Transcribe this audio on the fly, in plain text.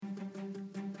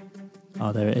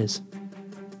Oh, there it is.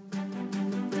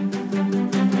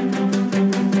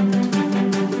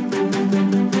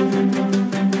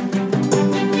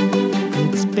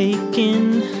 It's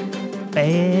bacon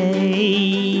bad.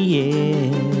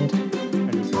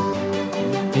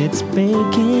 It's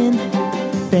bacon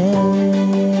bad.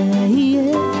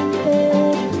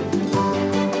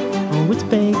 Oh, it's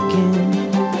bacon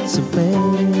so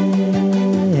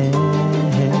bad.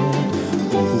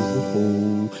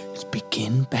 Oh, it's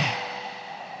bacon bad.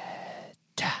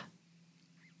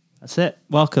 That's it.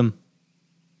 Welcome.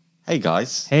 Hey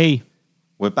guys, Hey,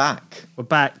 we're back. we're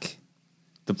back.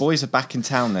 The boys are back in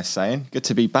town, they're saying. Good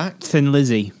to be back. Thin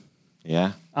Lizzy.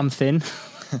 Yeah. I'm thin.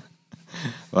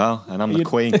 Well, and I'm the You-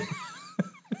 queen.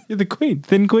 You're the queen.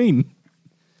 Thin queen.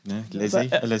 Yeah, Lizzie,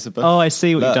 Elizabeth. Oh, I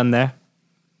see what Look. you've done there.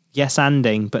 Yes,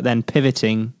 anding, but then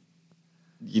pivoting.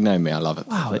 You know me, I love it.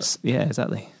 Wow, yeah,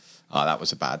 exactly. Oh, that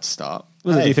was a bad start.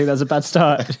 Do you think that's a bad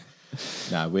start?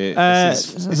 No,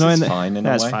 this is fine in a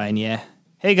way. That's fine, yeah.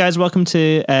 Hey guys, welcome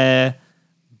to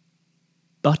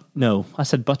I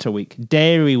said Butter Week.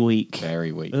 Dairy Week.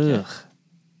 Very weak. Ugh. Yeah.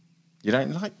 You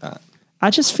don't like that? I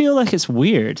just feel like it's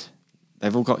weird.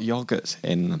 They've all got yogurts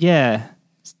in them. Yeah.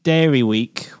 It's Dairy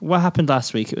Week. What happened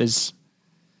last week? It was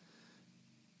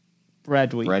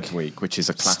Bread Week. Bread week, which is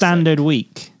a classic. Standard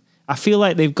week. I feel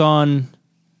like they've gone.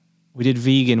 We did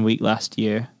Vegan Week last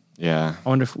year. Yeah, I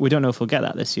wonder if we don't know if we'll get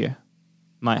that this year.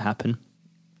 Might happen.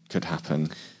 could happen.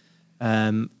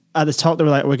 At the top, they were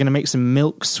like, "We're going to make some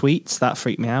milk sweets." That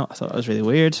freaked me out. I thought that was really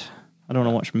weird. I don't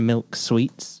want to watch milk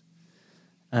sweets.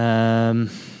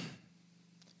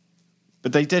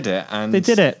 But they did it, and They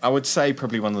did it. I would say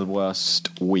probably one of the worst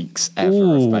weeks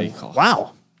ever of Bake Off.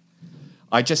 Wow.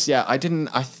 I didn't.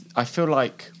 I feel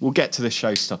like we'll get to the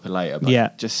showstopper later. But Yeah.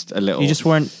 just a little. You just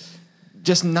weren't.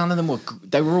 Just none of them were.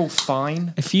 They were all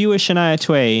fine. If you were Shania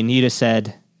Twain, you'd have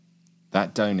said,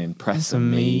 That don't impress "For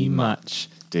me me much.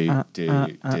 Do. uh.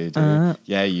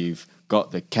 Yeah, you've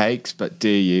got the cakes, but do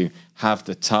you have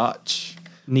the touch?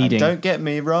 Needing. And don't get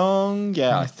me wrong.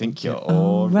 Yeah, I think you're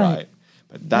all right. right.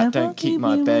 But that Never don't keep keep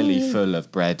my me belly away. full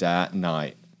of bread at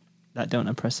night. That don't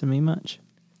impress me much."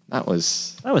 That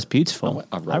was. That was beautiful.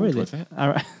 I rolled with it.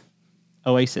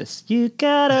 Oasis. You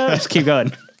gotta just keep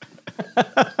going.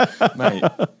 Mate,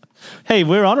 Hey,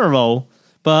 we're on a roll.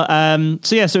 But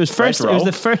so it was first. Bread It was roll.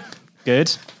 the first.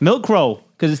 Good milk roll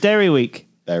because it's Dairy Week.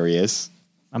 there he is.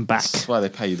 I'm back. That's why they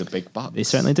pay you the big bucks. They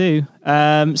certainly do.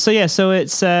 So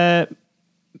it's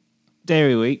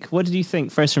Dairy Week. What did you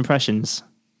think? First impressions,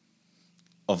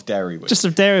 Of Dairy Week. just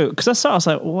of Dairy, because I was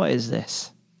like, "What is this?"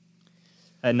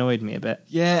 It annoyed me a bit.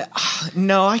 Yeah,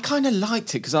 no, I kind of liked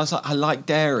it because I was like, I like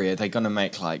dairy. Are they going to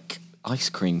make like ice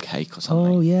cream cake or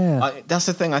something? Oh, yeah. That's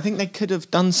the thing. I think they could have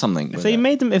done something with If they it.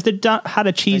 made them, if they had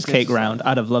a cheesecake could- round,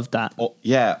 I'd have loved that. Or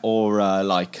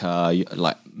like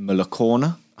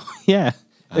Mullacorna. Yeah,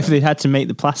 if they had to make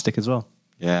the plastic as well.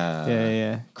 Yeah.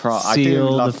 Yeah. I do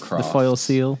Seal, love the craft. foil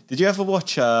seal. Did you ever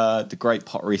watch the Great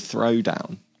Pottery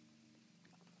Throwdown?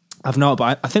 I've not,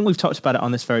 but I think we've talked about it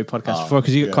on this very podcast before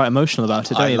because you get yeah. quite emotional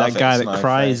about it, don't I you? love That guy it. It's that my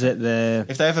cries favourite. at the.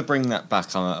 If they ever bring that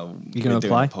back, You we're gonna doing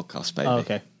apply? a podcast, baby. Oh,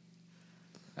 okay.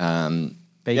 Yeah,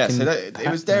 Bacon so it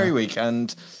was Dairy Week,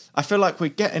 and I feel like we're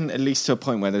getting at least to a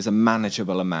point where there's a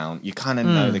manageable amount. You kind of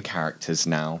know the characters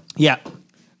now. Yeah.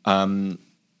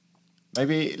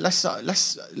 Maybe let's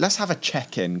have a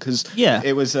check-in because Yeah.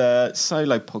 it was a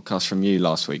solo podcast from you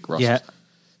last week, Ross. Yeah.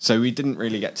 So we didn't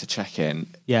really get to check in,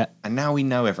 Yeah. and now we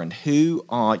know everyone. Who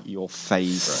are your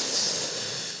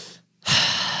favourites?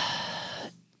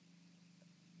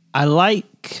 I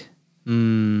like.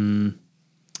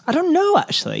 I don't know,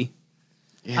 actually.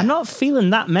 Yeah. I'm not feeling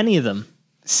that many of them.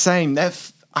 Same.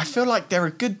 I feel like they're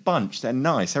a good bunch. They're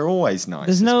nice. They're always nice.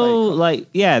 There's It's no, Bake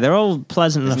Off. they're all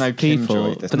pleasant There's enough no Kim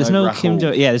people. Joy, but there's no Kim Rahul.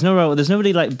 Joy. Yeah, there's no Rahul. There's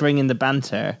nobody like bringing the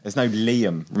banter. There's no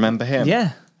Liam. Remember him?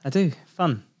 Yeah, I do.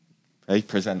 Fun. He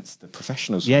presents the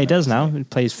professionals. Yeah, he one does now, now. doesn't He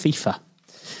plays FIFA.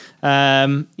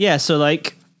 So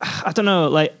like, I don't know.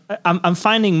 Like, I'm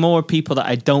finding more people that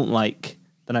I don't like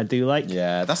than I do like.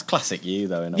 Yeah, that's classic you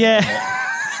though. In a way. Yeah.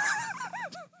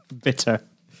 Bitter.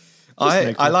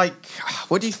 I like.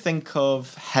 What do you think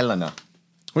of Helena?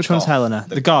 Which one's Goth, Helena?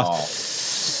 The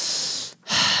goth.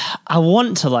 I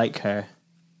want to like her,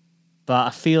 but I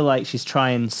feel like she's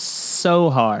trying so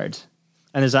hard.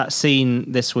 And there's that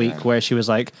scene this week where she was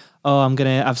like, "Oh,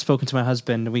 I've spoken to my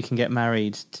husband and we can get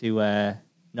married to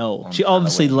Noel." She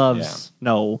obviously Halloween, loves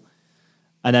Noel.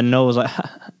 And then Noel was like,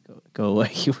 "Go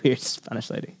away, you weird Spanish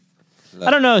lady." I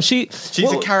don't know. She's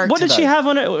a character, What did she though. have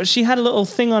on her? She had a little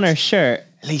thing on her shirt.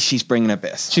 At least she's bringing a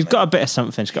bit of something. She's got a bit of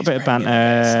something. She's got a bit of bringing a bit of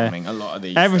banter. something. A lot of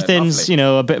these. Everything's, they're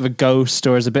lovely. a bit of a ghost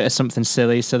or is a bit of something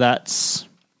silly. So that's,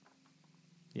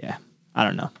 I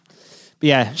don't know. But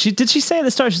yeah, did she say at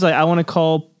the start, she's like, I want to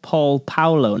call Paul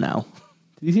Paolo now.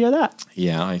 Did you hear that?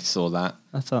 Yeah, I saw that.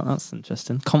 I thought that's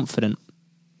interesting. Confident.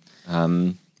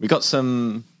 We got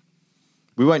some.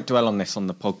 We won't dwell on this on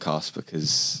the podcast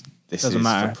because this Doesn't is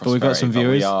matter, for but we've got some prosperity,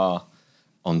 but viewers. We are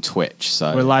on Twitch,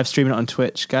 so We're live streaming it on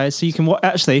Twitch, guys. So you can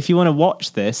actually, if you want to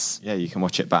watch this, yeah, you can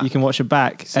watch it back. you can watch it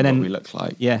back. See and then what we look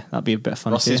like. yeah, that'd be a bit of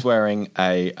fun. Ross for you. is wearing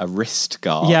a wrist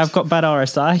guard. Yeah, I've got bad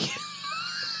RSI.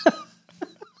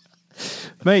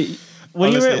 Mate, when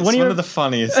Honestly, it's one you're of the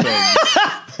funniest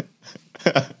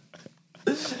things.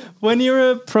 when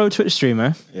you're a pro Twitch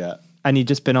streamer Yeah. and you've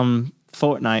just been on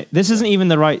Fortnite, this isn't even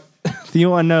the right. Do you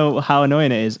want to know how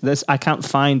annoying it is? I can't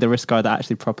find the wrist guard that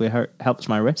actually properly helps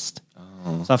my wrist.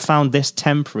 Oh. So I found this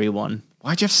temporary one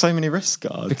Why do you have so many wrist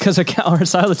guards? because I get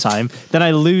RSI all the time. Then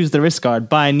I lose the wrist guard,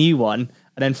 buy a new one,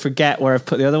 and then forget where I've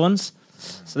put the other ones.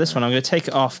 So this one, I'm going to take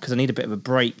it off because I need a bit of a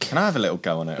break. Can I have a little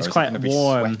go on it? It's or is quite it gonna be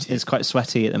warm. sweaty? It's quite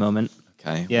sweaty at the moment.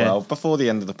 Okay. Yeah. Well, before the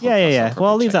end of the podcast. Yeah. Well,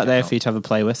 I'll leave that there for you to have a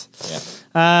play with.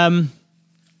 Yeah.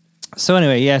 So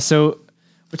anyway, so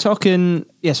we're talking.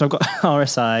 Yeah, so I've got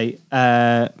RSI.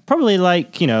 Probably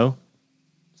like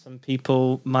some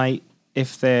people might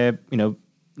if they're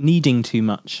needing too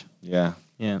much. Yeah.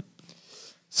 Yeah.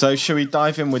 So, shall we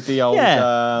dive in with the old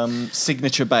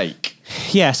signature bake?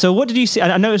 Yeah. So what did you see?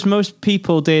 I noticed most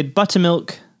people did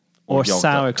buttermilk or yogurt.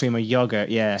 sour cream or yogurt.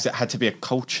 Yeah. 'Cause it had to be a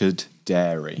cultured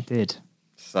dairy. Did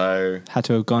So, had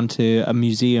to have gone to a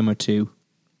museum or two.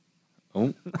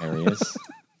 oh, there he is.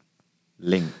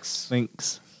 Links.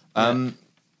 Links.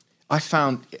 I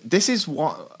found this is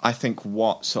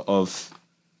what sort of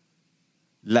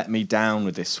let me down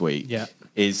with this week. Yeah.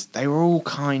 Is they were all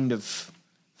kind of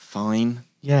fine.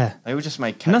 Yeah. They were just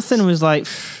made cakes. Nothing was like.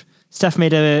 Steph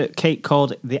made a cake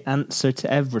called The Answer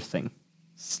to Everything.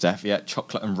 Steph, yeah,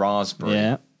 chocolate and raspberry.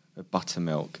 Yeah. With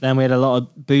buttermilk. Then we had a lot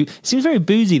of booze. It seems very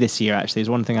boozy this year, actually, is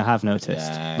one thing I have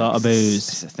noticed. Yeah, a lot of It's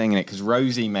booze. a thing in it because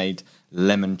Rosie made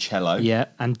limoncello. Yeah,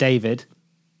 and David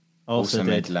Also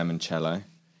made did. limoncello.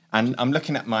 And I'm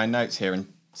looking at my notes here, and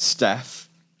Steph,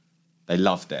 they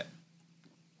loved it.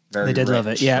 Very They did love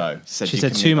rich, it, yeah. though. She you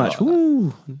said can too eat a much. lot of that.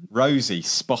 Ooh. Rosie,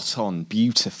 spot on,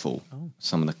 beautiful.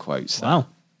 Some of the quotes. there. Wow.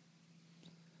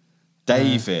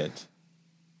 David,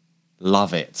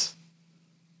 love it.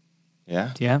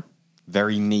 Yeah? Yeah.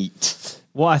 Very neat.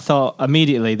 What I thought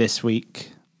immediately this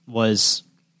week was,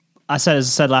 as I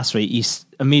said last week, you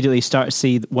immediately start to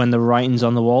see when the writing's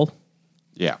on the wall.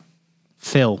 Yeah.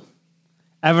 Phil.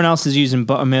 Everyone else is using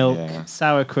buttermilk, Yeah.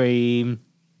 sour cream,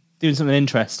 doing something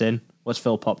interesting. What's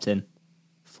Phil popped in?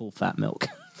 Full fat milk.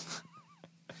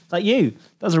 Like you.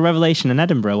 That was a revelation in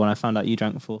Edinburgh when I found out you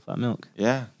drank full fat milk.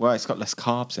 Yeah. Well, it's got less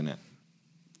carbs in it.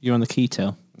 You're on the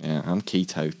keto. Yeah, I'm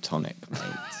keto tonic, mate.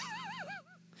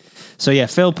 So yeah,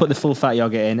 Phil put the full fat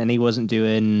yogurt in and he wasn't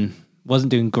doing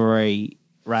great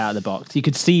right out of the box. You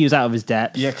could see he was out of his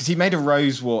depth. Yeah, because he made a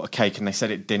rose water cake and they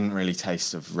said it didn't really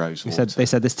taste of rose water. They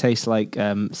said this tastes like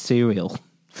cereal.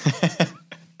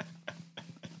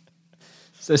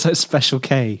 So it's like Special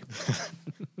K.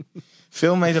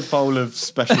 Phil made a bowl of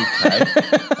Special K.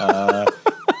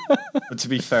 But to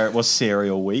be fair, it was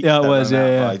cereal week. Yeah, it They was, ran out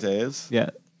yeah. of ideas.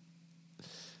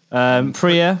 Yeah.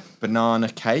 Priya. Banana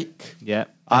cake. Yeah.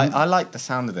 I like the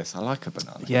sound of this. I like a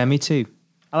banana Yeah, me too.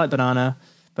 I like banana.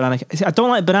 See, I don't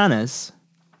like bananas.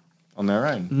 on their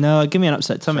own. No, give me an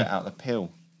upset tummy. Straight out the peel.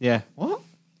 Yeah. What?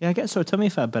 Yeah, I get a sore tummy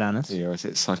if I have bananas. Yeah, or is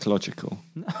it psychological?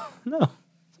 No.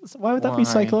 Why would that be Why?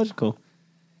 psychological?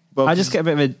 Well, I just get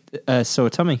a bit of a sore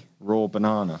tummy. raw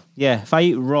banana. Yeah, if I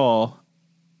eat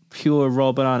pure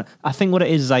raw banana, I think what it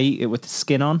is I eat it with the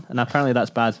skin on, and apparently that's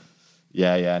bad.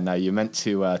 Yeah. No, you're meant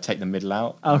to take the middle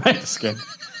out. Oh, right. The skin.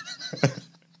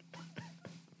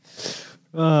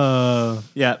 Oh,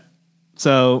 yeah.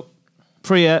 So,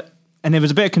 Priya, and there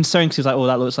was a bit of concern because he was like, oh,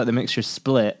 that looks like the mixture's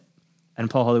split. And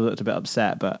Paul Hollywood looked a bit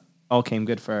upset, but all came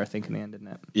good for her, I think, in the end, didn't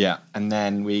it? Yeah, and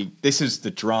then this is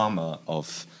the drama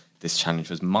of this challenge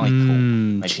was Michael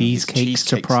making his cheesecake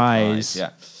surprise.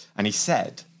 Yeah, and he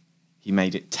said he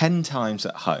made it 10 times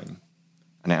at home,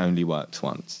 and it only worked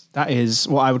once. That is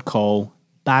what I would call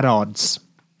bad odds.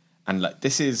 And like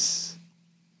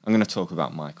I'm going to talk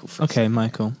about Michael for a Okay, second.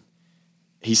 Michael.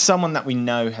 He's someone that we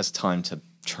know has time to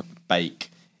bake,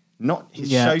 not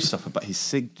his Yeah. showstopper, but his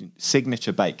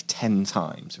signature bake 10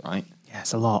 times, right? Yeah,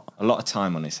 it's a lot. A lot of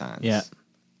time on his hands. Yeah.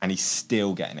 And he's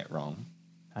still getting it wrong.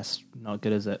 That's not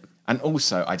good, is it? And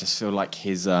also, I just feel like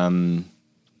his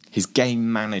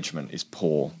game management is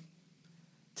poor.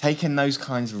 taking those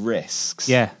kinds of risks.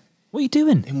 Yeah. What are you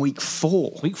doing? In week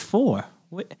 4. Week 4?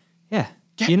 Yeah.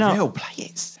 Get You're not, real, play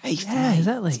it safe. Yeah, mate.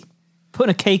 exactly.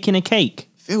 Putting a cake in a cake.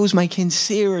 Phil's making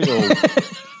cereal.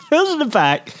 Phil's in the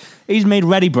back. He's made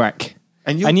ready break.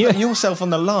 and you're putting yourself on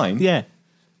the line. Yeah.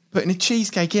 Putting a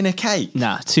cheesecake in a cake.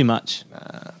 Nah, too much.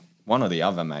 One or the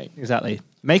other, mate. Exactly.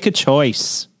 Make a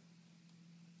choice.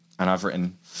 And I've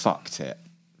written, fucked it.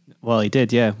 Well, he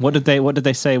did, yeah. What did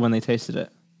they say when they tasted it?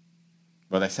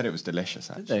 Well, they said it was delicious,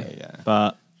 actually. Did they?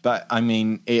 Yeah. But I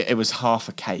mean, it was half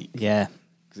a cake. Yeah.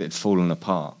 Because it had fallen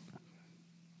apart.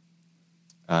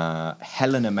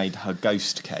 Helena made her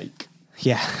ghost cake.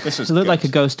 Yeah. This was It looked good. like a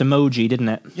ghost emoji, didn't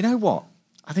it? You know what?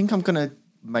 I think I'm going to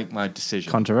make my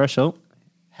decision. Controversial.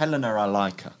 Helena, I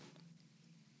like her.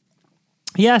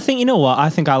 Yeah, I think, you know what? I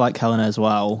think I like Helena as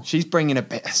well. She's bringing a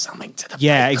bit of something to the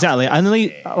Yeah, bake-off.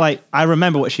 exactly. I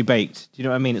remember what she baked. Do you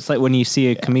know what I mean? It's like when you see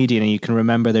a comedian and you can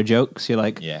remember their jokes, you're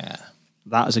like, Yeah.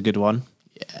 that was a good one.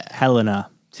 Yeah. Helena.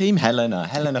 Team Helena.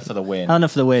 Helena for the win. Helena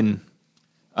for the win.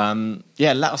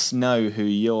 Yeah, let us know who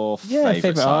your Yeah, favourites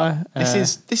favourite are. are.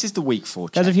 This is the week 4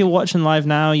 Guys, check. if you're watching live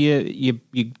now, you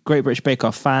Great British Bake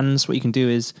Off fans, what you can do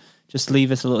is just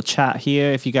leave us a little chat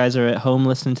here. If you guys are at home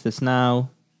listening to this now,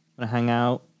 want to hang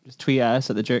out, just tweet at us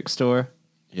at the Jerk Store.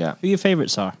 Yeah. Who your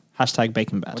favourites are. Hashtag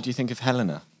Bacon Bad. What do you think of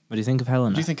Helena? What do you think of Helena?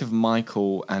 What do you think of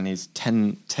Michael and his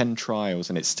 10 trials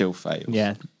and it still fails?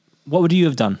 Yeah. What would you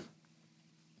have done?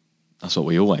 That's what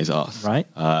we always ask. Right.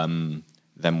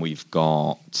 Then we've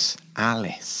got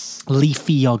Alice.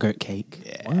 Leafy yogurt cake.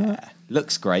 Yeah.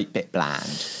 Looks great, bit bland.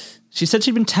 She said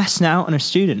she'd been testing out on her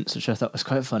students, which I thought was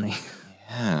quite funny.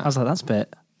 Yeah. I was like, that's a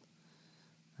bit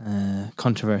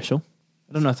controversial.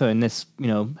 I don't know if in this,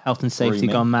 health and safety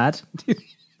Grooming. gone mad. The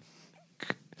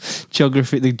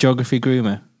geography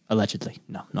groomer. Allegedly.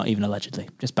 No, not even allegedly.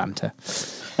 Just banter.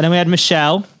 And then we had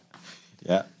Michelle.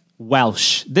 Yeah.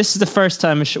 Welsh. This is the first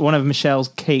time one of Michelle's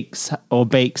cakes or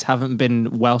bakes haven't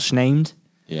been Welsh named.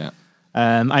 Yeah.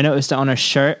 I noticed it on her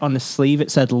shirt, on the sleeve,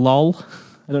 it said LOL.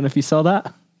 I don't know if you saw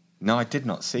that. No, I did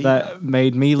not see that. That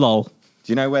made me lol.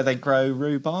 Do you know where they grow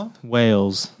rhubarb?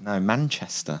 Wales. No,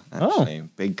 Manchester, actually.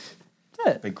 Big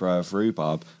grow of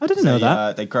rhubarb. I didn't know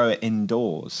that. They grow it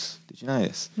indoors. Did you know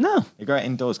this? No. They grow it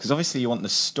indoors because obviously you want the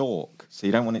stalk, so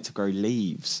you don't want it to grow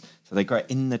leaves. So they grow it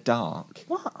in the dark.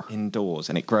 What? Indoors,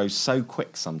 and it grows so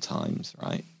quick sometimes,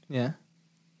 right? Yeah.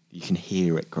 You can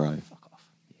hear it grow. Fuck off.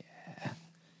 Yeah.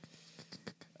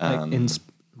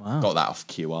 Wow. Got that off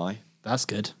QI, That's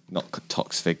good. not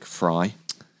Toxvig Fry.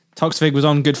 Toxvig was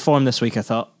on good form this week, I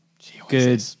thought. She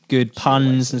always Good is.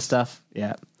 puns and stuff.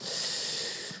 Yeah.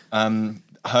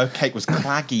 Her cake was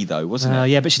claggy though, wasn't it?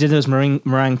 Yeah, but she did those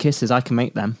meringue kisses. I can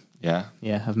make them. Yeah.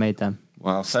 Yeah, I've made them.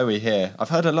 Well, so we hear. I've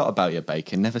heard a lot about your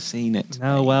baking, never seen it.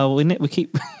 No, well, we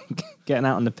keep getting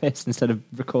out on the piss instead of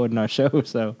recording our show,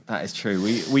 so... That is true.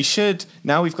 We should,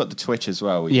 now we've got the Twitch as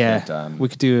well. We we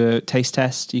could do a taste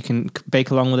test. You can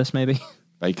bake along with us, maybe.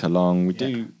 bake along. We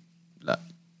do. Look,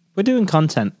 We're doing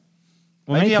content.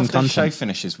 We're maybe making after the show content.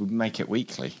 finishes, we'll make it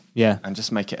weekly. Yeah. And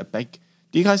just make it a bake.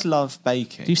 Do you guys love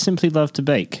baking? Do you simply love to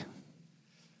bake?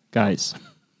 Guys.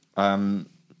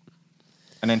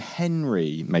 And then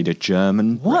Henry made a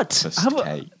German What? breakfast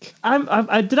cake.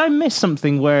 Did I miss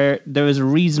something where there was a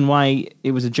reason why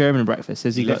it was a German breakfast?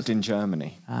 Has He he lived got... in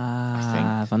Germany.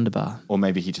 Ah, wunderbar. Or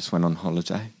maybe he just went on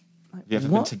holiday. Have you ever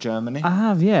been What? to Germany? I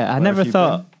have, yeah. I Where never have you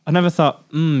thought,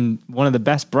 one of the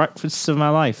best breakfasts of my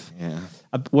life. Yeah.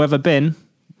 Where have I been?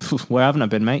 Where haven't I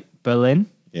been, mate? Berlin,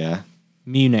 Yeah.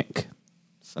 Munich.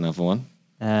 That's another one.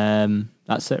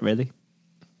 That's it, really.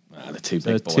 The two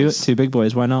So big boys. two big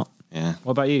boys. Why not? Yeah.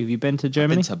 What about you? Have you been to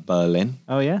Germany? Been to Berlin.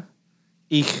 Oh yeah.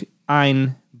 Ich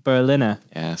ein Berliner.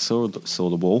 Yeah. Saw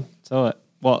the wall. Saw it.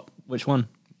 What? Which one?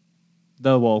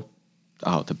 The Wall.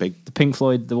 Oh, the big. The Pink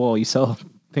Floyd. The Wall. You saw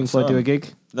Pink Floyd do a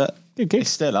gig. Look, Good gig. it's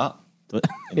still up.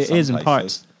 It some is in places.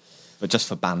 parts. But just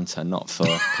for banter, not for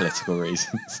political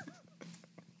reasons.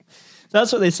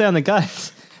 That's what they say on the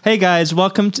guides. Hey guys,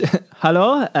 welcome to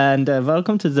hello and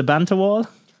welcome to the banter wall.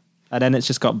 And then it's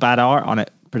just got bad art on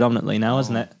it predominantly now,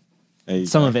 isn't it? There you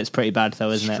Some go. of it's pretty bad though,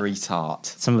 isn't it? Street art.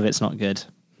 Some of it's not good.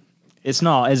 It's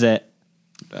not, is it?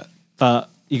 But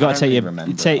You got I to don't take really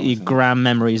remember your it, gram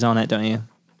memories on it, don't you?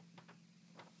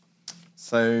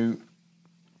 so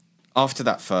after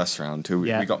that first round, we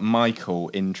Yeah. got Michael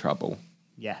in trouble.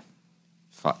 Yeah.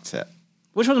 Fucked it.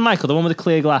 Which one's Michael? The one with the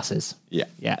clear glasses? Yeah.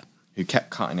 Yeah. Who kept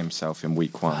cutting himself in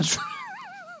week one.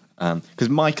 Because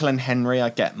Michael and Henry, I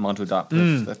get muddled up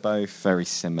with. They're both very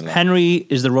similar. Henry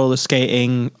is the roller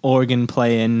skating, organ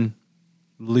playing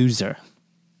loser.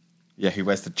 Yeah, who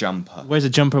wears the jumper. Wears a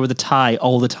jumper with a tie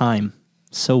all the time.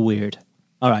 So weird.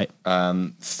 All right.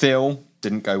 Phil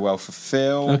didn't go well for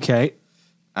Phil. Okay.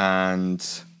 And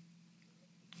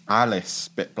Alice,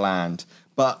 bit bland.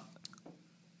 But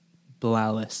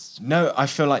Blalice. no, I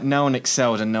feel like no one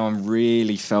excelled and no one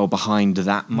really fell behind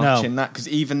that much No. in that. Because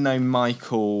even though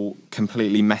Michael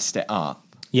completely messed it up,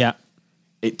 Yeah.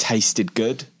 it tasted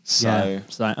good. So, Yeah.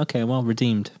 It's like, okay, well,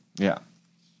 redeemed. yeah.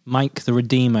 Mike the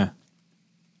Redeemer.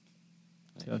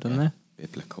 See what I've done there?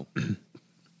 Biblical.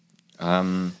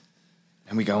 Then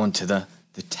we go on to the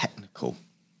technical.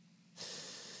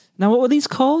 Now, what were these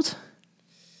called?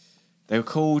 They were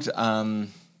called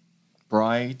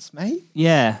Bridesmaid,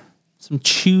 Yeah. Some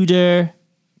Tudor,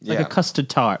 like Yeah. a custard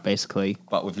tart, basically.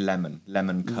 but with lemon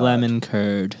curd. Lemon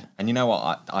curd. And you know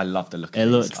what? I love the look of It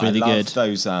these. looked really I love good.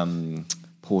 those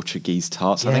Portuguese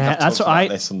tarts. I think Yeah, I've that's talked what about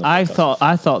this on the I podcast. thought.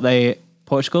 I thought they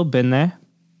Portugal been there.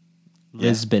 Yeah.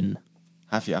 Lisbon.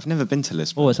 Have you? I've never been to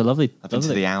Lisbon. Oh, it's a lovely. I've been to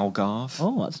lovely. the Algarve.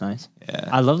 Oh, that's nice. Yeah.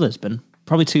 I love Lisbon.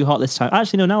 Probably too hot this time.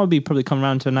 Actually, no. Now would be probably come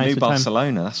around to a nicer New time.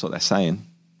 Barcelona, that's what they're saying.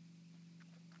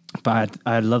 But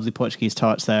I had lovely Portuguese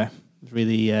tarts there. It was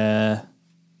really, Yeah,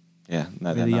 no,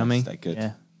 they're really nice. yummy. They're good.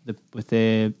 Yeah, with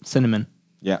the cinnamon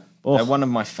Yeah. Oh. They're one of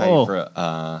my favourite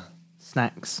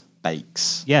snacks.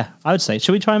 bakes. Yeah, I would say.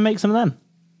 Should we try and make some of them?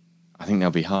 I think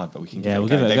they'll be hard, but we can Yeah, we'll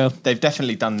go. give it a go. They've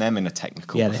definitely done them in a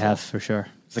technical Yeah, before. they have for sure.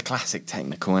 It's a classic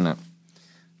technical, isn't it?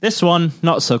 This one,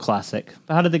 not so classic.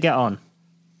 But how did they get on?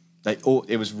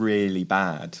 It was really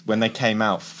bad. When they came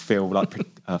out, Phil, not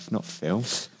Phil,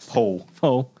 Paul,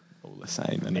 Oh, all the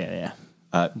same, isn't it?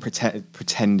 yeah.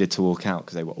 Pretended to walk out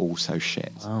because they were all so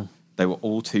shit. Wow. They were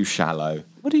all too shallow.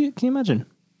 Can you imagine?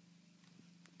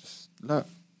 Look,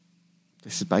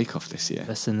 this is Bake Off this year.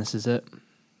 Listen, this is it.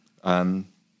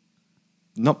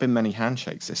 Not been many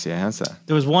handshakes this year, has there?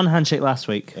 There was one handshake last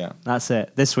week. Yeah. That's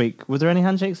it. This week, were there any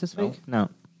handshakes this No. week? No.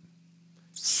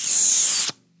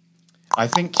 I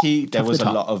think there Off was the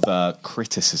a top. lot of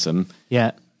criticism,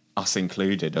 Yeah. us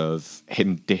included, of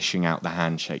him dishing out the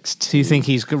handshakes too. Do you think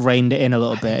he's reined it in a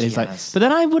little bit? think And he's he like, has. but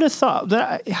then I would have thought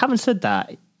that. Having said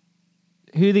that,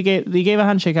 they gave a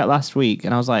handshake out last week,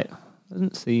 and I was like,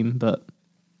 doesn't seem, but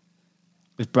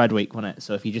it was Bread Week, wasn't it?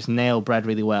 So if you just nail Bread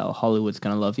really well, Hollywood's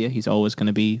gonna love you. He's always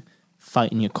gonna be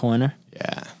fighting your corner.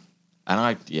 Yeah. And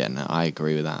I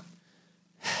agree with that.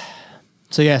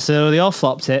 So they all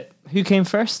flopped it. Who came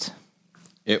first?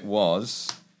 It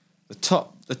was the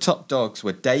top dogs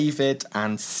were David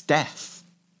and Steph.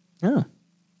 Oh,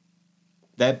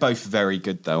 They're both very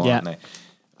good though, aren't Yeah.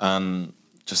 they?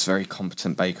 Just very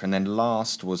competent baker. And then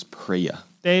last was Priya.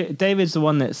 David's the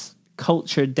one that's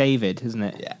cultured David, isn't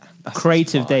it? Yeah. that's his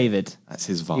Creative vibe. David. That's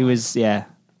his vibe. He was, yeah.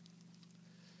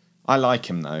 I like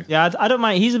him though. Yeah, I don't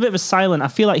mind. He's a bit of a silent. I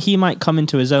feel like he might come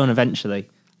into his own eventually.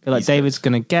 I feel like He's David's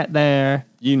going to get there.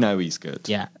 You know he's good.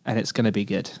 Yeah, and it's going to be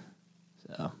good.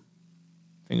 So,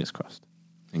 fingers crossed.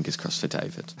 Fingers crossed for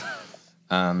David.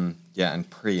 Yeah, and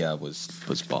Priya was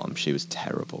bomb. She was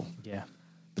terrible. Yeah.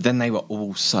 But then they were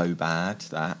all so bad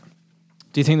that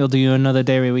Do you think they'll do another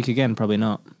Dairy Week again? Probably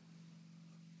not.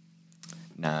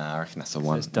 I reckon that's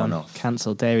a It's done. one-off.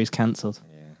 Cancelled. Dairy's cancelled.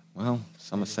 Yeah. Well,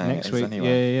 some are saying Next it is week.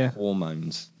 anyway. Yeah.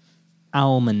 Hormones.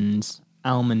 Almonds.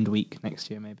 Almond Week next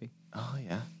year, maybe. Oh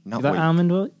yeah. Is Not that week.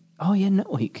 Almond Week? Oh, yeah,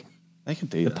 Nut Week. They could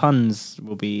do The that. puns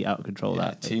will be out of control. Yeah,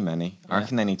 that too many. I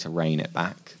reckon they need to rein it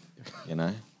back. You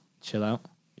know. Chill out.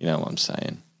 You know what I'm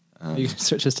saying. Are you going to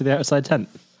switch us to the outside tent?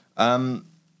 All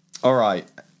right.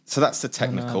 So that's the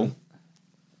technical.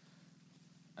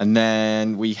 And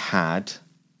then we had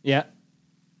Yeah.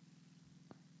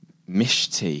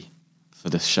 Mishti for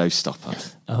the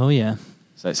showstopper. Oh, yeah.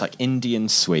 So it's like Indian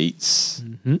sweets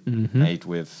made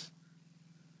with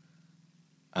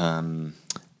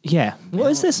Yeah.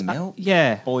 What is this? milk?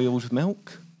 Yeah. boiled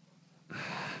milk.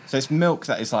 So it's milk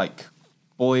that is like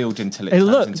boiled until it They turns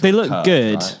look into they a look curd,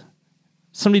 good. right?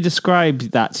 Somebody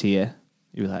described that to you.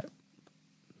 You were like,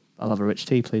 I'll have a rich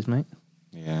tea, please, mate.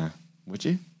 Yeah. Would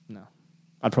you? No.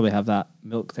 I'd probably have that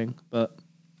milk thing, but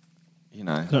You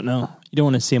know. I don't know. You don't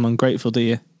want to seem ungrateful, do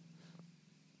you?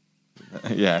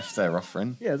 Yeah, if they're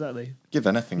offering. Yeah, exactly. Give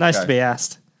anything a Nice go. to be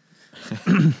asked.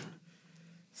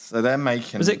 So they're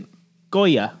making Was it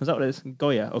Goya? Was that what it is?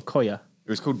 Goya or Koya? It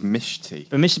was called Mishti.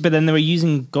 But then they were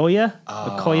using Goya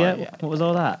or Koya. yeah, What was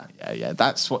all that? Yeah,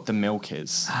 that's what the milk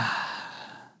is.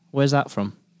 Where's that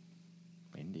from?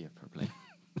 India, probably.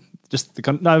 Just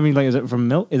no, I mean, like, is it from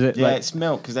milk? Is it Yeah, like it's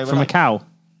milk because they were from like, a cow?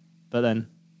 But then,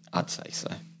 I'd say so.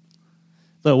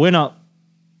 look, we're not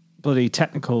bloody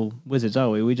technical wizards, are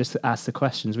we? We just ask the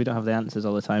questions. We don't have the answers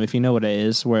all the time. If you know what it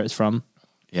is, where it's from,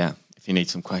 Yeah, if you need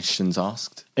some questions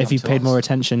asked. if come you to paid us. more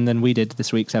attention than we did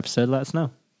this week's episode, let us know.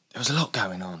 There was a lot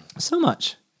going on. So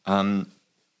much.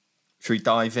 Should we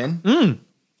dive in?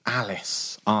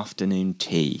 Alice, afternoon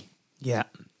tea. Yeah.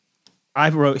 I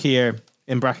wrote here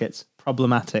in brackets,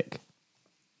 problematic.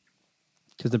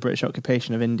 Because the British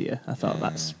occupation of India. I thought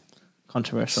that's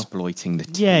controversial. Exploiting the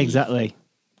tea Yeah, exactly.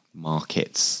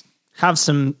 markets. Have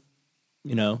some,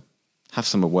 Have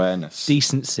some awareness.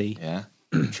 decency. Yeah.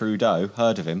 Trudeau,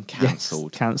 heard of him,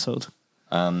 cancelled. Cancelled.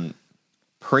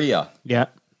 Priya, Yeah.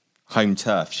 home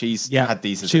turf. She's Yeah. had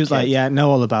these as She a was kid. like, yeah,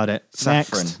 know all about it.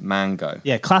 Saffron, Next. mango.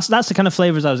 Yeah, class. That's the kind of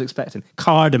flavors I was expecting.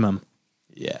 Cardamom.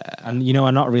 Yeah. And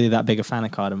I'm not really that big a fan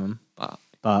of cardamom.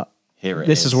 But Here it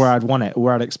this is. is where I'd want it,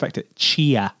 where I'd expect it.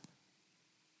 Chia.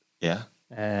 Yeah.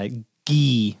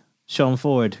 Ghee. Sean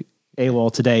Ford,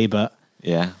 AWOL today, but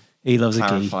Yeah. he loves a ghee.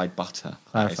 Clarified butter.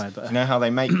 Clarified Do butter. you know how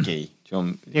they make ghee? Do you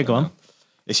want, Yeah, go on.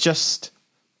 It's just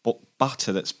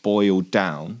butter that's boiled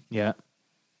down, Yeah.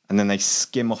 and then they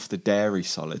skim off the dairy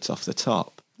solids off the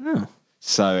top. Oh.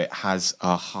 So it has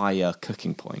a higher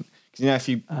cooking point. Because if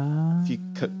you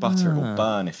cook butter, it will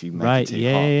burn if you make Right, it too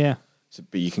yeah, hot. yeah. So,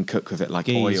 but you can cook with it like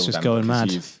Ghee is oil. just then going because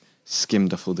mad. You've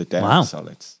skimmed off all the dairy Wow.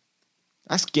 solids.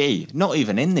 That's ghee. Not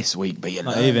even in this week, but you're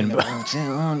Not learning even, but- about it,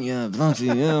 aren't you? Bloody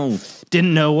hell.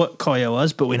 Didn't know what koya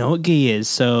was, but we know what ghee is.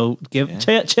 So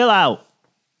chill out.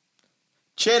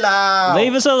 Chill out.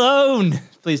 Leave us alone.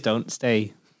 Please don't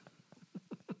stay.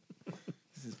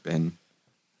 This has been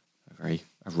a very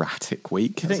erratic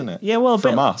week, hasn't it? Yeah, well,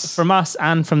 from us. from us,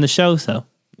 and from the show. Though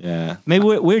Yeah. maybe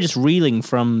we're just reeling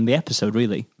from the episode.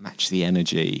 Really, Match the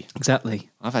energy. exactly.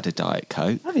 I've had a Diet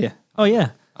Coke. Have you? Oh yeah.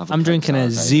 Other I'm drinking a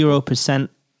Cokes are 0%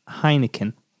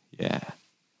 Heineken. Yeah.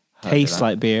 Heard of Tastes that.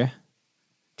 like beer.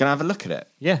 Can I have a look at it?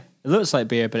 Yeah, it looks like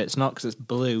beer, but it's not because it's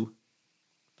blue.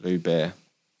 Blue beer.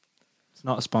 It's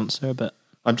not a sponsor, but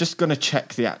I'm just going to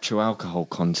check the actual alcohol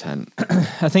content.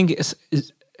 I think it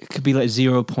could be like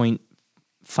 0.5%.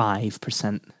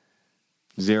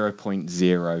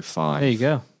 0.05. There you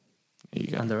go. There you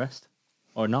go. And the rest,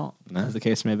 or not, No. as the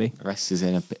case may be, The rest is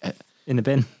in a bit in the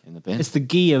bin. in the bin. It's the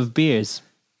ghee of beers.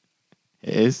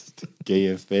 It is the ghee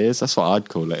of beers. That's what I'd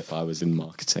call it if I was in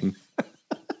marketing.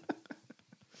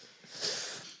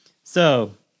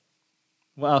 So,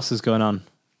 what else is going on?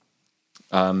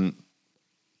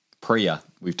 Priya,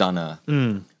 we've done her.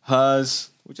 Hers.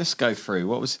 We'll just go through.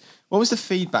 What was the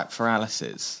feedback for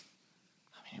Alice's?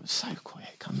 I mean, it was so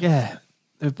quick. Yeah,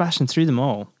 they were bashing through them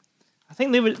all. I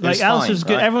think they were like was Alice fine, was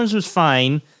good. right? Everyone's was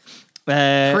fine.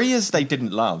 Priya's they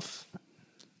didn't love,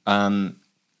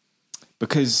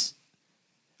 because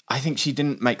I think she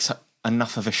didn't make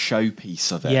enough of a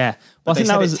showpiece of it. Yeah. but Well, I they think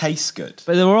said that was. it tastes good.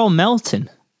 But they were all melting.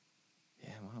 Yeah,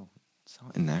 well,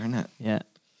 something there, isn't it? Yeah,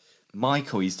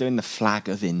 Michael, he's doing the flag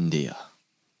of India.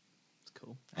 it's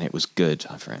cool. And it was good,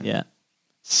 I think. Yeah,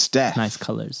 Steph. nice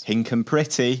colours. Pink and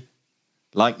pretty.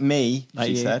 Like me, Like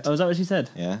she you. said. Oh, is that what she said?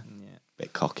 Yeah.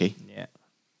 Bit cocky. Yeah.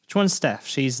 Which one's Steph?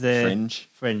 She's the Fringe.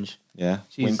 Fringe. Yeah.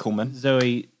 She's Winkleman.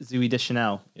 Zoe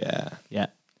Deschanel. Yeah. Yeah.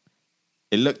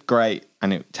 It looked great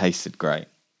and it tasted great.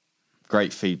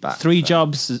 Great feedback. 3 for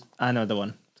jobs. I know the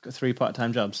one. It's got 3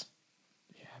 part-time jobs.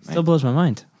 mate. Still blows my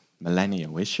mind.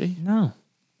 Millennial, is she? No.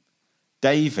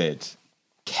 David,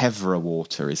 Kevra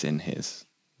water is in his.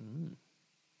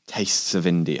 Tastes of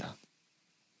India.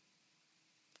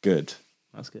 Good.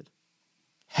 That's good.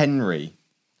 Henry.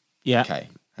 Yeah. Okay.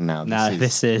 And now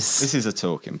This this is. is a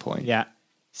talking point. Yeah.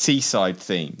 Seaside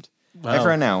themed. Well,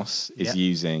 Everyone else is yeah.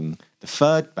 using the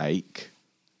third bake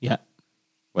Yeah.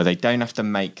 where they don't have to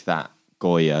make that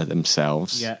Goya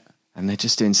themselves. Yeah. And they're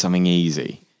just doing something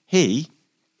easy. He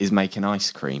is making ice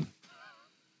cream.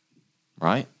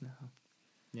 Right?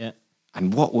 Yeah.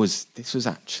 And this was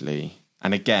actually,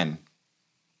 and again,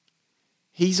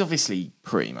 he's obviously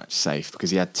pretty much safe because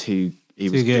he had he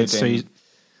was Too good. good So in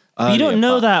but you don't earlier,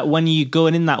 know but that when you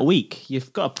going in that week.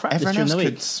 You've got to practice everyone during else the week.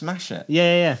 could smash it.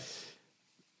 Yeah.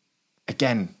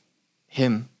 Again,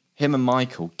 him and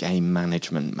Michael, game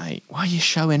management, mate. Why are you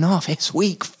showing off? It's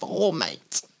week 4,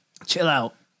 mate. Chill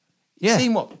out. You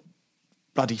seen what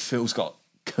bloody Phil's got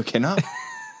cooking up?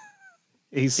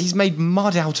 He's He's made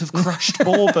mud out of crushed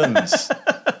bourbons.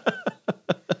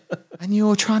 And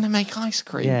you're trying to make ice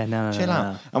cream. Yeah, no, Chill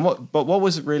out. no. And what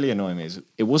was really annoying me is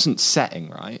it wasn't setting,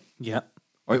 right? yeah.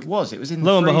 Or it was in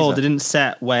Lo the and behold, it freezer. didn't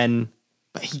set when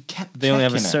But he kept they only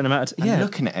have a checking it certain amount of and yeah.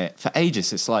 looking at it for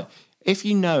ages. It's like, if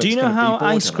you know Do you it's know gonna how be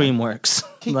ice borderline, cream works?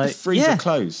 keep the freezer yeah.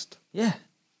 closed. Yeah.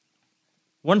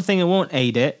 One thing that won't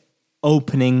aid it,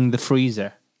 opening the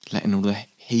freezer, Letting all the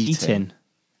heat in. eating.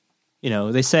 You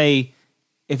know, they say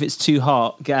if it's too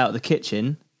hot, get out of the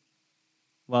kitchen.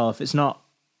 Well, if it's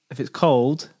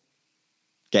cold,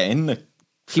 Get in the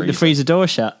keep the freezer door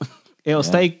shut. It'll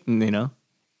stay,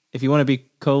 If you want to be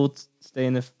cold, Stay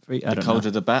in the free. I The don't colder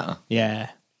know. the better. Yeah,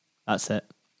 that's it.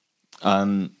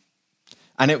 And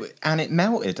it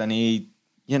melted, and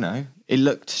it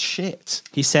looked shit.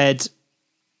 He said,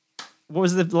 "What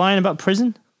was the line about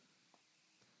prison?"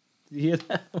 Did you hear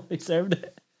that when he served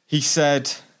it? He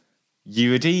said,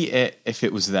 "You would eat it if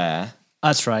it was there."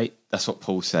 That's right. That's what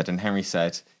Paul said, and Henry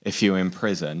said, "If you were in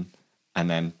prison," and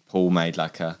then Paul made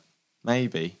like a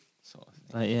maybe sort of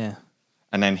thing. Yeah.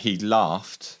 And then he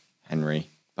laughed, Henry,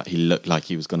 but he looked like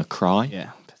he was going to cry.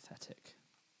 Yeah. Pathetic.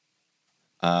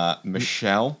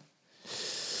 Michelle,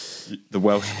 the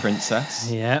Welsh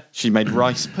princess, Yeah. she made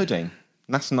rice pudding.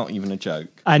 And that's not even a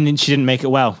joke. And then she didn't make it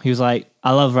well. He was like,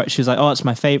 I love rice. She was like, oh, it's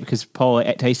my favorite because Paul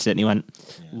tasted it and he went,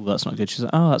 ooh, that's not good. She's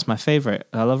like, oh, that's my favorite.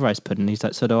 I love rice pudding. He's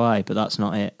like, so do I, but that's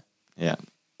not it. Yeah.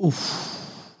 Oof.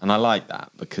 And I like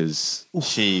that because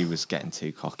she was getting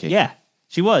too cocky. Yeah,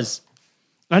 she was.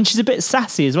 And she's a bit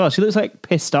sassy as well. She looks like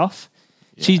pissed off.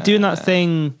 She's doing that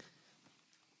thing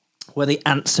where they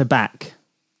answer back.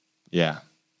 Yeah.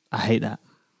 I hate that.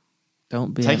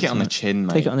 Don't be. Take it on the chin,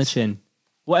 mate. Take it on the chin.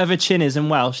 Whatever chin is in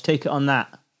Welsh, take it on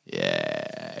that.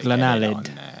 Yeah. Glenalid.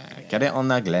 Get it on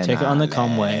the Glenalid. Take it on the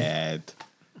Conway.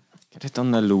 Get it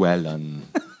on the Llewellyn.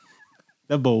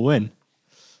 Double win.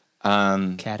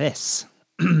 Um, Caris.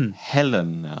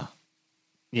 Helena.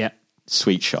 Yeah.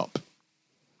 Sweet shop.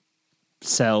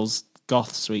 Sells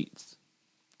goth sweets.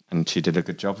 And she did a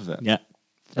good job of it. Yeah.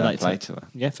 Fair play to her.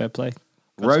 Yeah, fair play.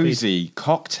 Rosie,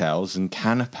 cocktails and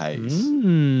canapes.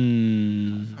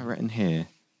 I've written here.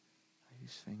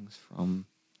 Those things from...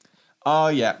 Oh,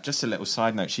 yeah, just a little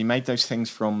side note. She made those things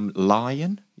from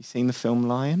Lion. You seen the film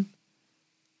Lion?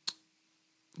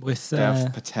 With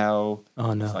Dev Patel.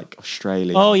 Oh, no. It's like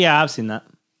Australia. Oh, yeah, I've seen that.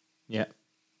 Yeah.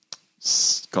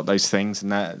 Got those things,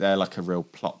 and they're like a real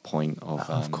plot point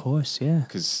of course, yeah.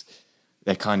 because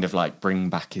they kind of like bring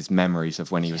back his memories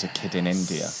of when he was a kid in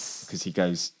India, because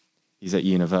he's at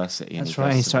university and That's he right.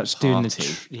 goes He to starts the doing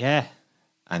party, yeah.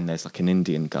 and there's like an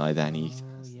Indian guy there, and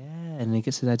And he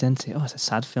gets his identity. Oh, it's a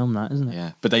sad film, that, isn't it?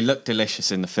 yeah, but they look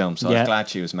delicious in the film, so I Yeah. was glad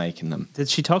she was making them. Did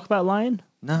she talk about Lion?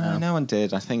 No one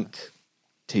did. I think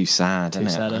too sad, isn't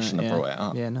it? I isn't shouldn't have brought it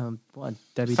up. Yeah, no. What a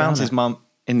Debbie Found Downer. his mum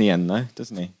in the end, though,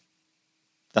 doesn't he?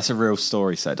 That's a real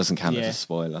story, so it doesn't count Yeah. as a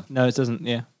spoiler. No, it doesn't.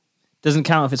 Yeah, doesn't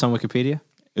count if it's on Wikipedia.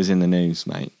 It was in the news,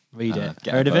 mate. Read it.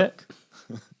 Get a Heard of it?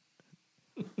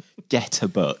 book. Get a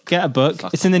book. Get a book.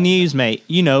 Fuck It's in the news, mate.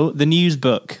 You know, the news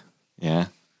book. Yeah.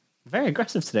 Very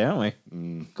aggressive today, aren't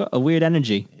we? Got a weird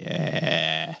energy.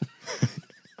 Yeah.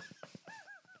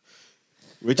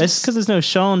 It's because there's no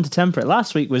Sean to temper it.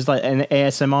 Last week was like an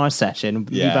ASMR session,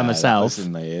 me by myself. That was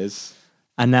in my ears.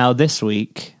 And now this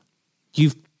week,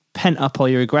 you've pent up all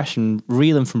your aggression,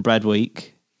 reeling from Bread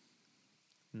Week.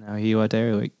 Now you are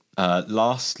Dairy Week.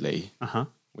 Lastly,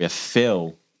 we have Phil,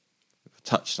 we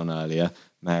touched on earlier,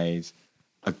 made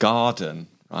a garden,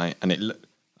 right? And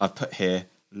I've put here,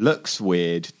 looks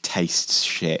weird, tastes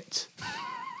shit.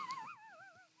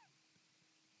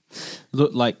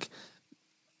 Looked like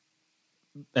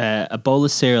a bowl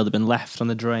of cereal that had been left on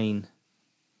the drain.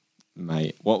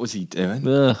 Mate, what was he doing?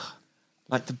 Ugh.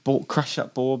 Like the crushed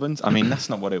up bourbons? I mean, that's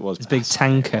not what it was. It's a big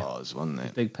tanker. It was, wasn't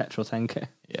it? Big petrol tanker.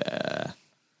 Yeah.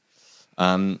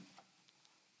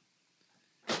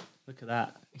 Look at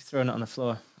that. He's throwing it on the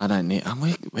floor. I don't need...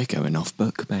 we're going off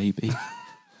book, baby.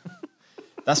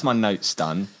 That's my notes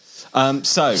done.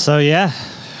 So, yeah.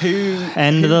 Who of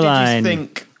the did line. you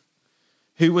think...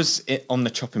 Who was it on the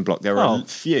chopping block? There were a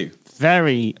few.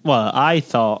 Very... Well, I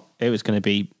thought it was going to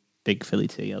be Big Philly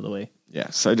T all the way. Yeah,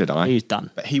 so did I. He's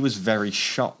done. But he was very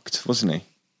shocked, wasn't he?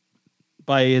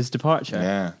 By his departure.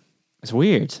 Yeah. It's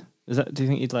weird. Do you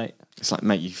think you'd like... It's like,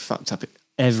 mate, you fucked up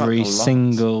Every fucked a lot.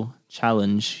 single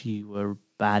challenge, you were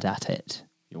bad at it.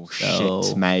 You're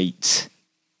shit, mate.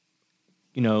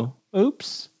 You know,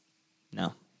 oops.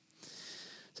 No.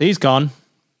 So he's gone.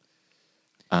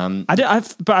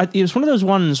 It was one of those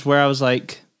ones where I was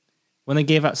like, when they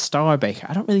gave out Star Baker,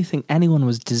 I don't really think anyone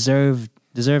was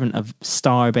deserving of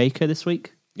Star Baker this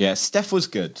week. Yeah, Steph was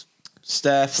good.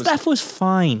 Steph was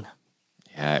fine.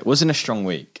 Yeah, it wasn't a strong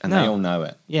week, and they all know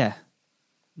it. Yeah.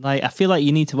 Like, I feel like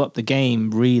you need to up the game,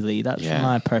 really. That's Yeah.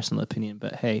 my personal opinion,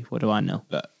 but hey, what do I know?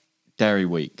 Look, Dairy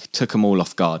Week took them all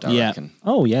off guard, I reckon.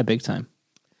 Oh, yeah, big time.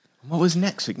 What was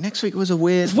next week? Next week was a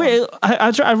weird Wait,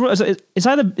 I wrote, is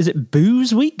it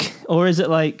Booze Week, or is it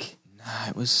like... No,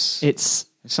 it was... It's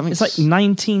something... like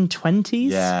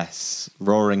 1920s? Yes,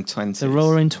 Roaring 20s. The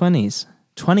Roaring 20s.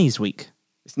 20s Week.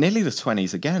 It's nearly the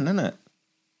 20s again, isn't it?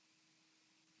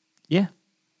 Yeah.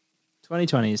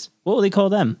 2020s. What will they call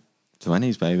them?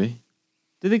 20s, baby.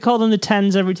 Did they call them the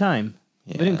 10s every time?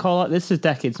 Yeah. They didn't call it... This is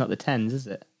decades, not the 10s, is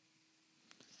it?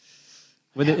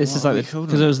 This is what like we called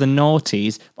because them? it was the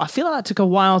noughties. But I feel like that took a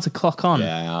while to clock on.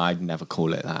 Yeah, I'd never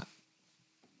call it that.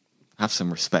 Have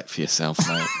some respect for yourself,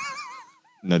 mate.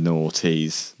 The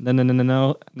noughties. No,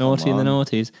 naughty and the on.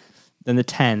 noughties. Then the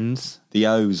tens. The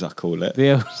O's, I call it.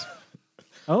 The O's.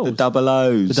 Oh, The double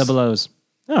O's. the double O's.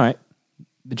 All right.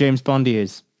 The James Bond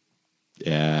years.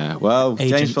 Yeah, well,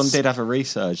 James Agents. Bond did have a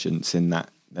resurgence in that.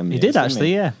 He did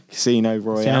actually, yeah. Casino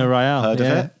Royale. Casino Royale. Heard yeah.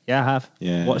 of it? Yeah, I have.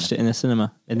 Yeah. Watched it in the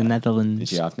cinema in the Netherlands.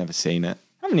 Did you? I've never seen it.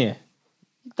 Haven't you?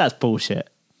 That's bullshit.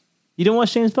 You don't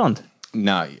watch James Bond?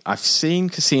 No, I've seen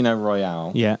Casino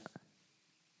Royale. Yeah.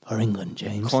 For England,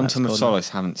 James. Quantum of That's Solace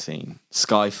haven't seen.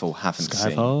 Skyfall haven't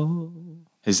seen. Skyfall.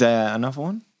 Is there another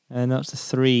one? And that's the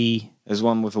three. There's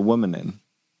one with a woman in.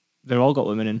 They've all got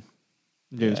women in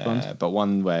James Yeah, Bond. but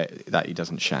one where that he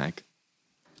doesn't shag.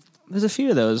 There's a few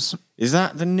of those. Is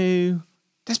that the new?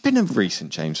 There's been a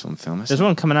recent James Bond film. There's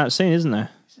one coming out soon, isn't there?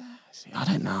 I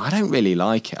don't know. I don't really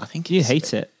like it. I think You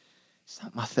hate it. It's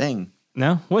not my thing.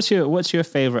 No? What's your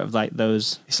favourite of like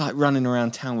those? It's like running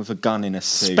around town with a gun in a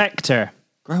suit. Spectre,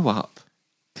 Grow up.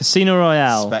 Casino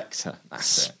Royale, Spectre.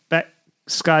 That's it.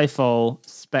 Skyfall,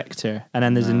 Spectre, and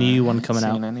then there's a new one coming I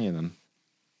out. haven't seen any of them.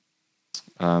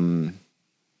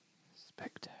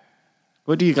 Spectre.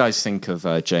 What do you guys think of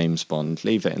James Bond?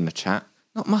 Leave it in the chat.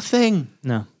 Not my thing.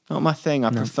 No. Not my thing.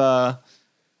 I prefer.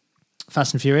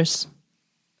 Fast and Furious.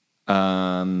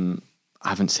 I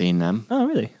haven't seen them. Oh,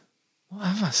 really? What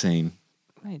have I seen?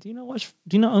 Mate, do you not watch?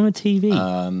 Do you not own a TV?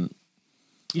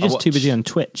 You're just too watch- busy on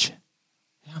Twitch.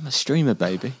 Yeah, I'm a streamer,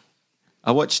 baby.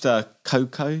 I watched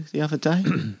Coco the other day.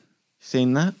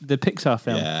 Seen that? The Pixar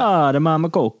film. Yeah. Ah, the Mama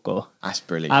Coco. That's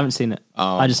brilliant. I haven't seen it.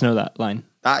 Oh. I just know that line.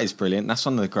 That is brilliant. That's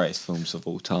one of the greatest films of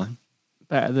all time.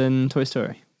 Better than Toy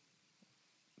Story.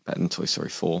 Better than Toy Story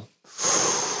 4,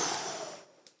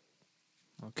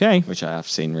 Okay. which I have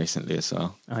seen recently as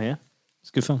well. Oh yeah, it's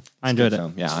a good film. I enjoyed it.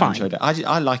 Film. Yeah, It's I fine. enjoyed it.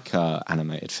 I like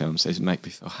animated films. They make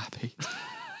me feel happy.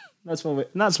 That's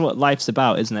what life's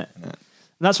about, isn't it? Yeah.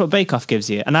 And that's what Bake Off gives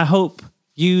you. And I hope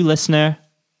you, listener,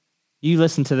 you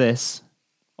listen to this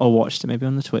or watched it maybe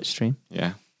on the Twitch stream,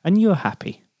 Yeah. and you're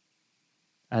happy.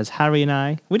 As Harry and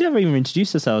I, we never even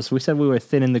introduced ourselves. We said we were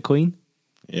Thin and the Queen.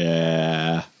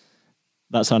 Yeah.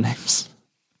 That's our names.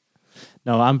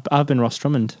 No, I've been Ross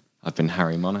Drummond. I've been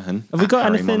Harry Monaghan. Have we got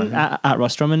Harry anything Monaghan. at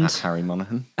Ross Drummond? At Harry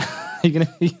Monaghan. You're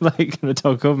gonna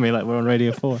talk over me like we're on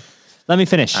Radio 4. Let me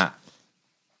finish. At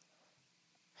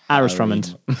Ross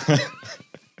Drummond.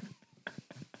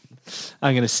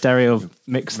 I'm gonna stereo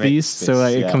mix these so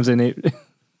like it comes in.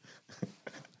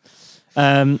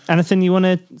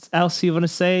 Anything else you want to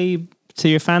say to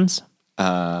your fans?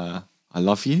 I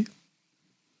love you.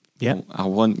 Yeah. I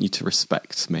want you to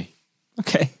respect me.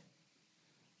 Okay.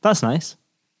 That's nice.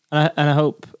 And I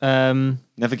hope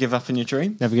Never give up on your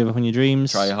dream. never give up on your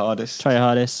dreams. Try your hardest. Try your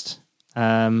hardest.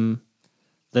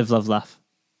 Live, love, laugh.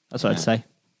 That's what I'd say.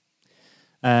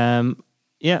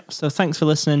 Yeah, so thanks for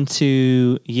listening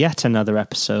to yet another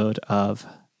episode of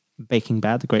Baking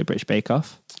Bad, the Great British Bake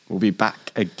Off. We'll be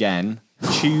back again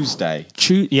Tuesday.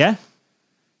 Yeah?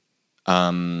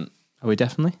 Um, Are we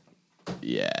definitely?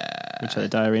 yeah. We check the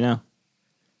diary now.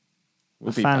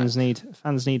 We'll be Fans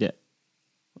back. need it.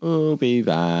 We'll be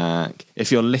back.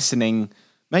 If you're listening,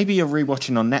 maybe you're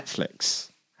rewatching on Netflix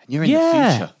and you're in the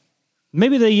future.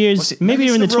 Maybe the years. What's it- Maybe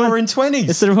you're in it's the Roaring 20s.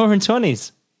 It's the Roaring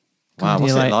 20s. Wow,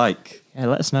 what's you're it like? Yeah,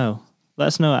 let us know. Let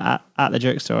us know at the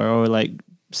Jerk Store, or like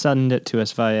send it to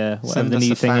us via whatever Send the us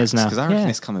new thing is now. because I reckon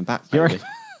it's coming back, You're- baby.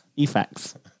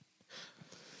 eFax.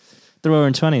 The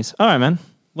Roaring 20s. All right, man.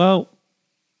 Well,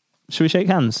 should we shake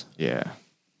hands? Yeah.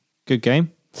 Good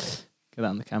game. Get that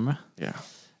on the camera. Yeah.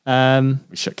 Um,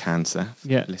 We shook hands there for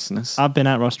Yeah. listeners. I've been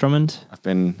at Ross Drummond, I've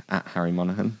been at Harry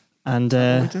Monaghan. and What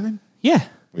are we doing? yeah,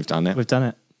 We've done it. we've done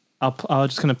it. I'll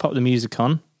just gonna pop the music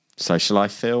on. So shall I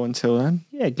feel until then?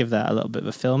 Yeah, give that a little bit of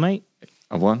a feel, mate.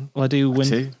 A one, Well, I do a win.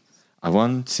 two, a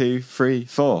 1, 2, 3,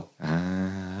 4.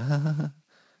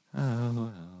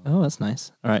 Oh, that's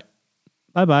nice. All right.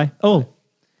 Bye-bye. Oh,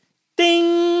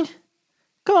 ding!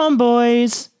 Come on,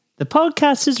 boys. The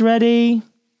podcast is ready.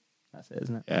 That's it,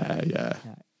 isn't it? Yeah.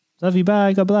 Love you.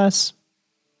 Bye. God bless.